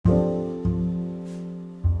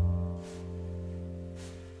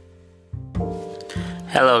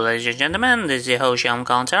Hello ladies and gentlemen, this is your host Shalom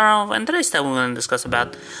Kalantaro, and today's time we're going to discuss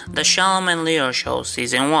about the Shalom and Leo Show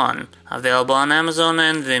Season 1, available on Amazon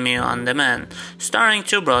and Vimeo on demand, starring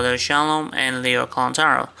two brothers Shalom and Leo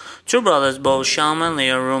Kalantaro. Two brothers, both Shalom and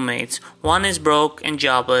Leo roommates. One is broke and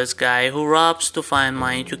jobless guy who robs to find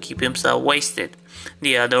money to keep himself wasted.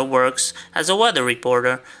 The other works as a weather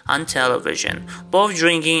reporter on television, both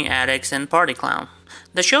drinking addicts and party clown.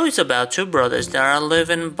 The show is about two brothers that are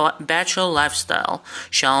living bachelor lifestyle.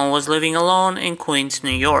 Shalom was living alone in Queens,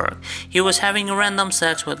 New York. He was having random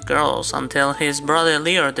sex with girls until his brother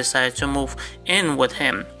Leo decided to move in with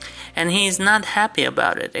him. And he is not happy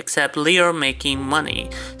about it, except Leo making money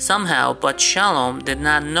somehow, but Shalom did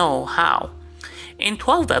not know how. In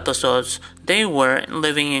 12 episodes, they were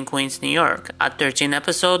living in Queens, New York. At 13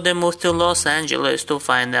 episodes, they moved to Los Angeles to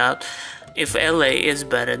find out if LA is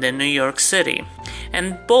better than New York City.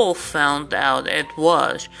 And both found out it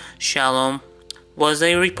was. Shalom was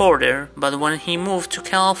a reporter, but when he moved to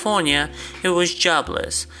California, he was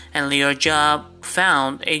jobless. And Leo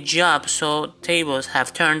found a job, so tables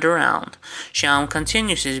have turned around. Shalom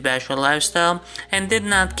continues his bachelor lifestyle and did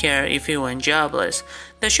not care if he went jobless.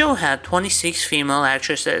 The show had 26 female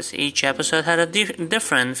actresses. Each episode had a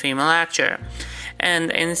different female actor. And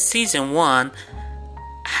in season 1,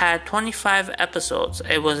 had 25 episodes.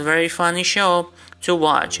 It was a very funny show to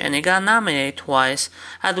watch, and it got nominated twice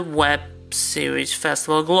at the Web Series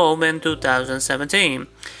Festival Globe in 2017.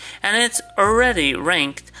 And it's already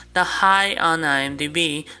ranked the high on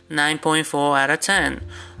IMDb, 9.4 out of 10.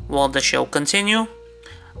 Will the show continue?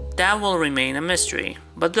 That will remain a mystery.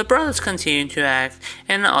 But the brothers continue to act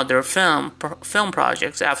in other film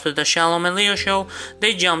projects. After the Shalom and Leo show,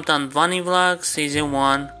 they jumped on Funny Vlog Season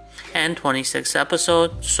 1 and 26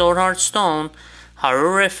 episodes, Sword Heart Stone,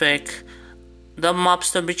 Horrific, The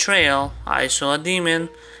Mobster Betrayal, I Saw a Demon,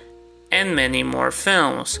 and many more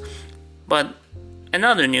films. But in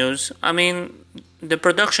other news, the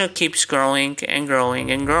production keeps growing and growing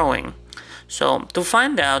and growing. So to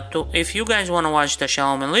find out, if you guys want to watch the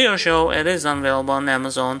Shalom and Leo show, it is available on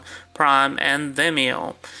Amazon Prime and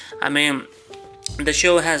Vimeo. The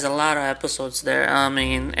show has a lot of episodes there.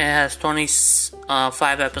 It has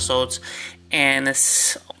 25 episodes, and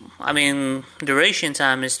duration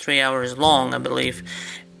time is 3 hours long, I believe.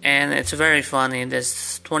 And it's very funny.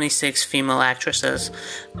 There's 26 female actresses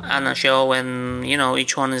on the show, and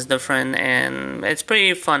each one is different, and it's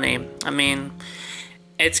pretty funny.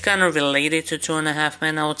 It's kind of related to Two and a Half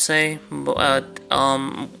Men, I would say, but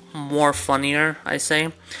more funnier, I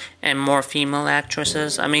say, and more female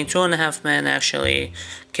actresses. Two and a Half Men actually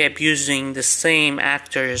kept using the same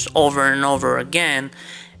actors over and over again.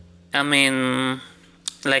 Even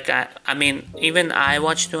I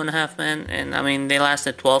watched Two and a Half Men, and they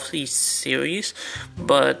lasted 12 series,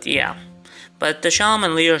 but yeah. But the Shalom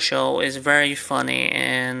and Leo show is very funny,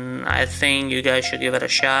 and I think you guys should give it a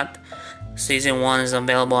shot. Season 1 is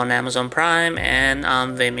available on Amazon Prime and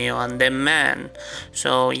on Vimeo on demand.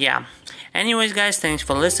 So yeah. Anyways guys, thanks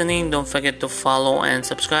for listening. Don't forget to follow and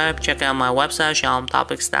subscribe. Check out my website,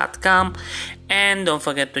 shalomtopics.com. And don't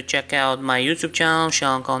forget to check out my YouTube channel,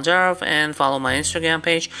 Shalom Kalantaro, and follow my Instagram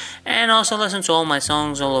page. And also listen to all my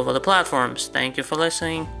songs all over the platforms. Thank you for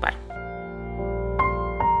listening. Bye.